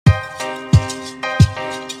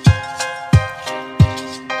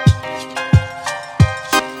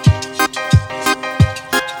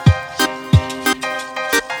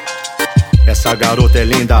garota é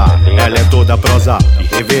linda, ela é toda prosa,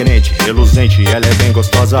 irreverente, reluzente, ela é bem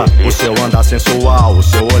gostosa. O seu andar sensual, o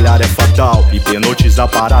seu olhar é fatal, hipnotiza,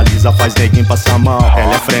 paralisa, faz neguinho passar mal.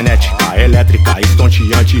 Ela é frenética, elétrica,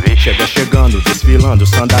 estonteante, chega chegando, desfilando,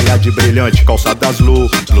 sandália de brilhante, calçadas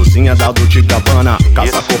blusinha da Dolce Gabbana,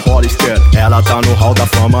 casaco Hollister, ela tá no hall da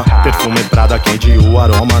fama. Perfume Prada, quente, o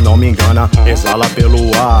aroma não me engana, exala pelo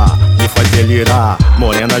ar, me faz delirar.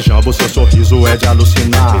 Morena jambo, seu sorriso é de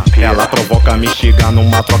alucinar. Ela provoca, me instiga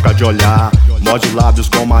numa troca de olhar, morde lábios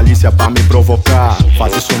com malícia pra me provocar.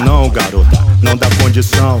 Faz isso não, garota, não dá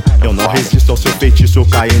condição. Eu não resisto ao seu feitiço,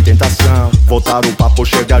 cair em tentação. Voltar o papo,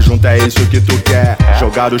 chegar junto, é isso que tu quer.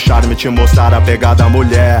 Jogar o charme, te mostrar a pegada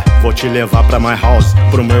mulher. Vou te levar pra my house,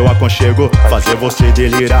 pro meu aconchego, fazer você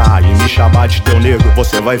delirar e me chamar de teu nego.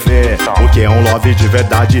 Você vai ver o que é um love de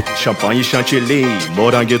verdade. Champanhe, chantilly,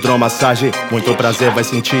 morangue, hidromassagem. Muito prazer vai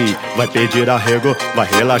sentir, vai pedir arrego, vai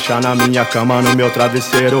relaxar na minha cama, no meu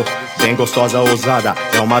travesseiro. Bem gostosa, ousada,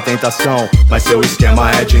 é uma tentação, mas seu esquema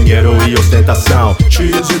é dinheiro e ostentação.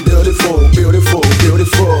 She's beautiful, beautiful,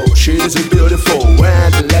 beautiful. She's beautiful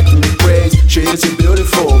and let me praise. She's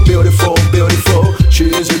beautiful, beautiful, beautiful.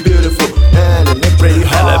 She's beautiful and pretty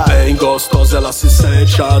hard. Ela é bem gostosa, ela se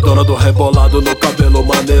sente a dona do rebolado, no cabelo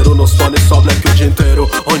maneiro, nos fones só black o dia inteiro.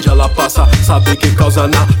 Onde ela passa, sabe que causa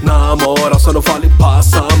na moral. Só não vale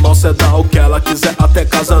passa mal, cê dá o que ela quiser, até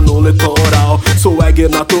casa no litoral. Swag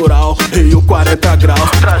natural, Rio 40 graus,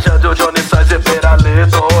 trajando o Johnny Size e beira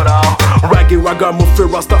litoral. Ragga, Muffin,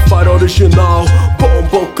 Rastafari original.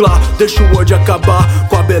 Bom, claro, deixa o word acabar.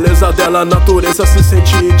 Com a beleza dela, a natureza se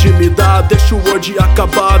sente intimidar. Deixa o word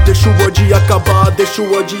acabar, deixa o word acabar, deixa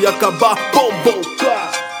o word acabar. Bom,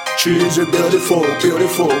 claro. She's beautiful,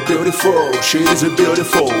 beautiful, beautiful. She's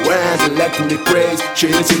beautiful and let me praise.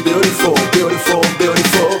 She's beautiful, beautiful,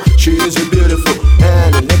 beautiful. She's beautiful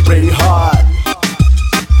and pretty hard.